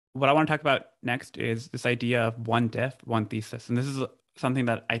What I want to talk about next is this idea of one diff, one thesis. And this is something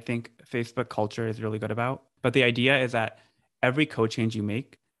that I think Facebook culture is really good about. But the idea is that every code change you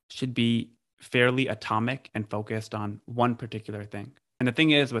make should be fairly atomic and focused on one particular thing. And the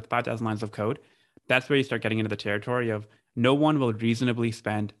thing is, with 5,000 lines of code, that's where you start getting into the territory of no one will reasonably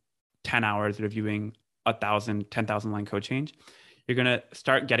spend 10 hours reviewing 10,000 line code change. You're going to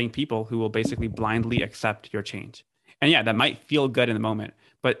start getting people who will basically blindly accept your change. And yeah, that might feel good in the moment,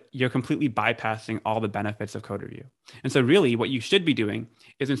 but you're completely bypassing all the benefits of code review. And so really what you should be doing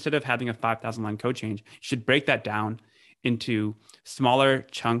is instead of having a 5,000 line code change, you should break that down into smaller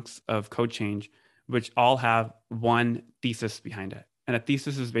chunks of code change, which all have one thesis behind it. And a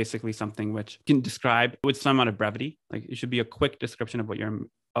thesis is basically something which can describe with some amount of brevity. Like it should be a quick description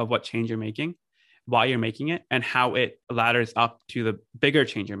of what change you're making, why you're making it, and how it ladders up to the bigger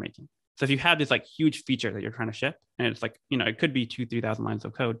change you're making. So if you have this like huge feature that you're trying to ship, and it's like, it could be 3,000 lines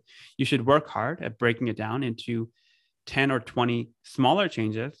of code, you should work hard at breaking it down into 10 or 20 smaller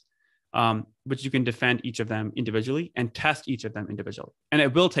changes, which you can defend each of them individually and test each of them individually. And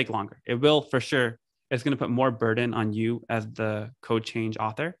it will take longer. It will for sure. It's going to put more burden on you as the code change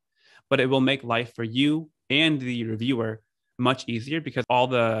author, but it will make life for you and the reviewer much easier because all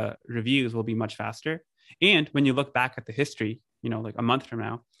the reviews will be much faster. And when you look back at the history, like a month from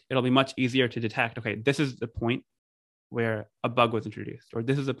now, it'll be much easier to detect, okay, this is the point where a bug was introduced, or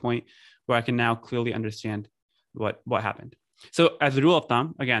this is a point where I can now clearly understand what happened. So as a rule of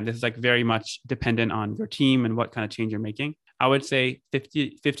thumb, again, this is like very much dependent on your team and what kind of change you're making. I would say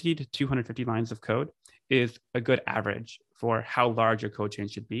 50 to 250 lines of code is a good average for how large your code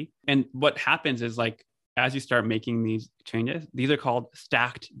change should be. And what happens is like, as you start making these changes, these are called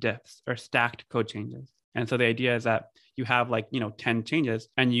stacked diffs or stacked code changes. And so the idea is that you have 10 changes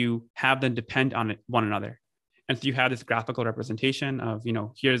and you have them depend on one another. And so you have this graphical representation of,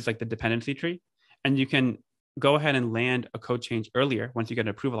 here's like the dependency tree, and you can go ahead and land a code change earlier once you get an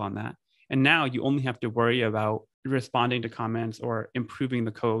approval on that. And now you only have to worry about responding to comments or improving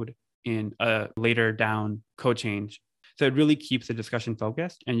the code in a later down code change. So it really keeps the discussion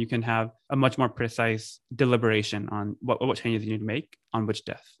focused, and you can have a much more precise deliberation on what changes you need to make on which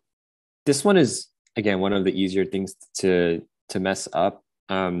diff. This one is, again, one of the easier things to mess up.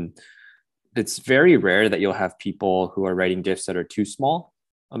 It's very rare that you'll have people who are writing diffs that are too small.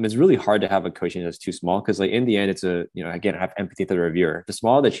 It's really hard to have a code change that's too small because, like, in the end, it's again, have empathy for the reviewer. The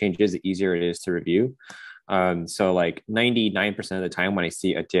smaller the change is, the easier it is to review. So like 99% of the time when I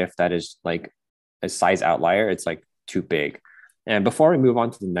see a diff that is like a size outlier, it's like too big. And before we move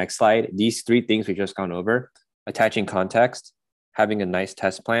on to the next slide, these three things we've just gone over: attaching context, having a nice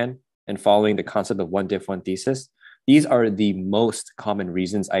test plan, and following the concept of one diff, one thesis. These are the most common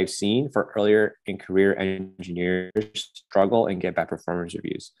reasons I've seen for earlier in career engineers struggle and get bad performance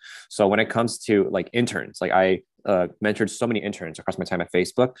reviews. So when it comes to like interns, like I mentored so many interns across my time at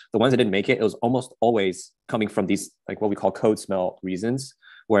Facebook. The ones that didn't make it, it was almost always coming from these like what we call code smell reasons,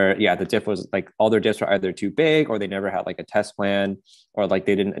 where the diff was like all their diffs were either too big, or they never had like a test plan, or like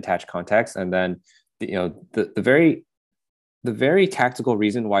they didn't attach context. And then the very tactical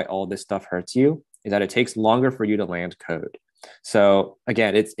reason why all this stuff hurts you is that it takes longer for you to land code. So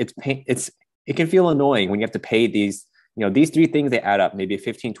again, it can feel annoying when you have to pay these three things. They add up, maybe a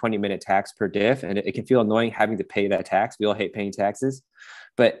 15-20 minute tax per diff, and it can feel annoying having to pay that tax. We all hate paying taxes,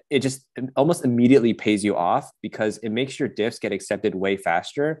 but it almost immediately pays you off because it makes your diffs get accepted way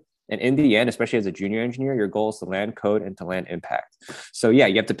faster. And in the end, especially as a junior engineer, your goal is to land code and to land impact. So yeah,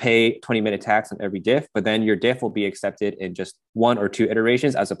 you have to pay 20-minute tax on every diff, but then your diff will be accepted in just 1 or 2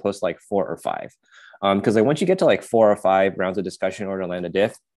 iterations as opposed to like 4 or 5. Because like once you get to like 4 or 5 rounds of discussion in order to land a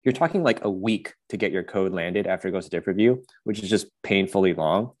diff, you're talking like a week to get your code landed after it goes to diff review, which is just painfully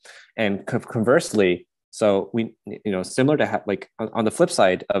long. And conversely, so we, similar to like on the flip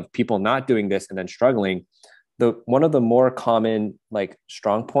side of people not doing this and then struggling, one of the more common like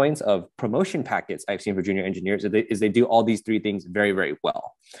strong points of promotion packets I've seen for junior engineers is they do all these 3 things very, very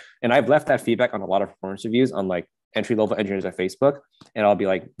well. And I've left that feedback on a lot of performance reviews on like entry-level engineers at Facebook. And I'll be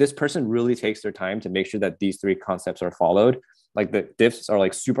like, this person really takes their time to make sure that these 3 concepts are followed. Like the diffs are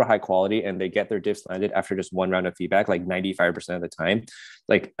like super high quality and they get their diffs landed after just 1 round of feedback, like 95% of the time.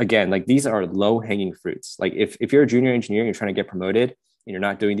 Like, again, like these are low hanging fruits. Like if you're a junior engineer and you're trying to get promoted and you're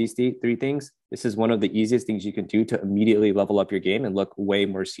not doing these 3 things, this is one of the easiest things you can do to immediately level up your game and look way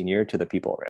more senior to the people around.